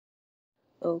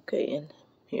Okay, and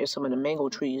here's some of the mango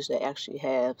trees that actually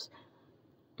have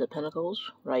the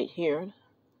pinnacles right here.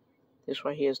 This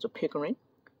right here is the Pickering.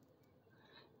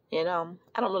 And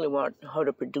I don't really want her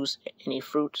to produce any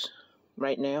fruits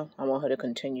right now. I want her to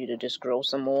continue to just grow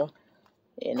some more.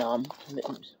 And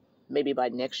maybe by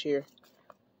next year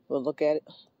we'll look at it.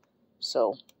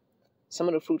 So some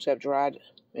of the fruits have dried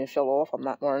and fell off. I'm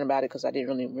not worrying about it because I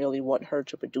didn't really want her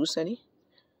to produce any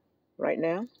right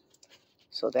now.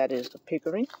 So that is the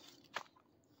Pickering.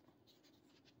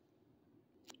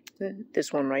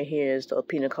 This one right here is the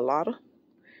Pina Colada.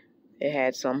 It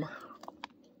had some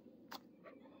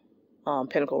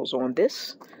pinnacles on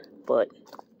this, but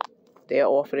they're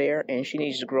off there and she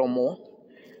needs to grow more.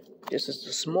 This is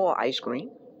the small ice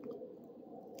cream.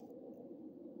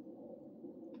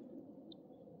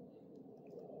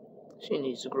 She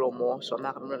needs to grow more, so I'm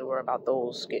not going to really worry about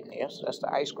those getting there. So that's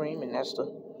the ice cream and that's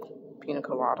the Pina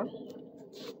Colada.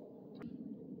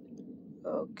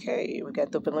 Okay, we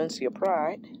got the Valencia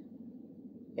Pride.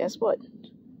 Guess what?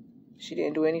 She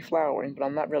didn't do any flowering, but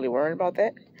I'm not really worrying about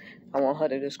that. I want her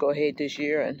to just go ahead this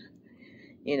year and,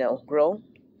 grow.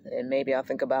 And maybe I'll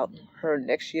think about her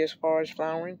next year as far as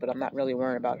flowering, but I'm not really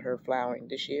worrying about her flowering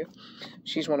this year.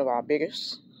 She's one of our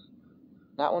biggest.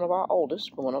 Not one of our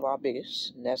oldest, but one of our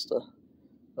biggest. And that's the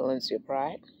Valencia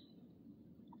Pride.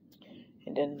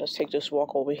 And then let's take this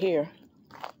walk over here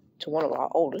to one of our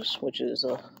oldest, which is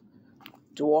a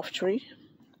dwarf tree.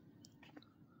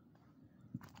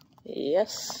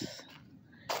 Yes.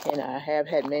 And I have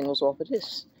had mangoes off of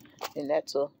this. And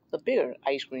that's the bigger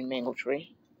ice cream mango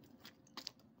tree.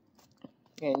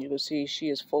 And you can see she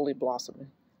is fully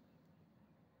blossoming.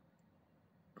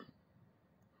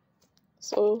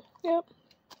 So, yep.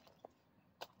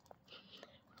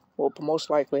 We'll most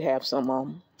likely have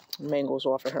some mangoes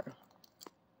off of her.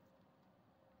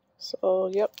 So,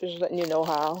 yep, just letting you know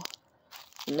how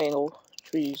the mango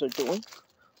trees are doing.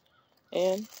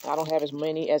 And I don't have as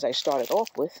many as I started off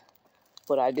with,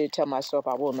 but I did tell myself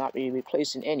I will not be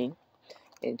replacing any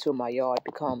until my yard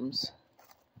becomes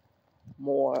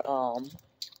more,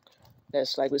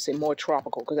 that's like we say, more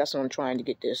tropical, because that's what I'm trying to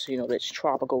get this, this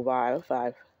tropical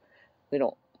vibe. We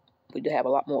do have a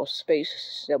lot more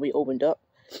space that we opened up,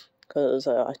 because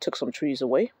I took some trees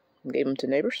away and gave them to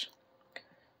neighbors,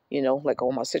 like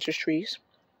all my citrus trees.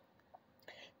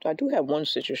 So I do have one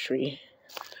citrus tree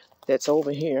that's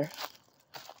over here.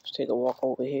 Let's take a walk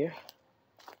over here.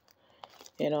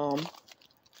 And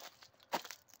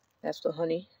that's the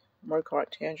honey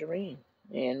Murcart tangerine.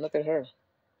 And look at her.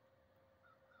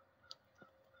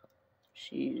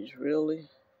 She's really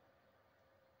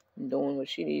doing what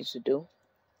she needs to do.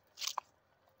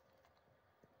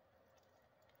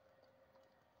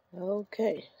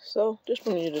 Okay, so just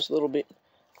bringing you this little bit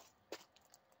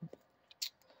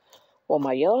on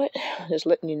my yard, just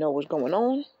letting you know what's going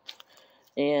on.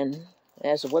 And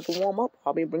as the weather warm up,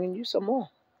 I'll be bringing you some more.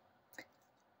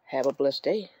 Have a blessed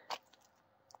day.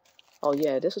 Oh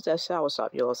yeah, this is that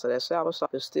soursop, y'all. So that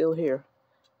soursop is still here,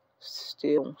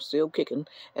 still kicking.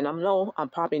 And I'm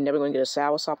probably never going to get a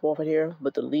soursop off of here,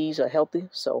 but the leaves are healthy,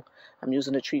 so I'm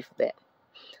using the tree for that.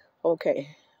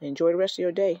 Okay, enjoy the rest of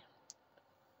your day.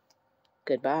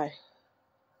 Goodbye.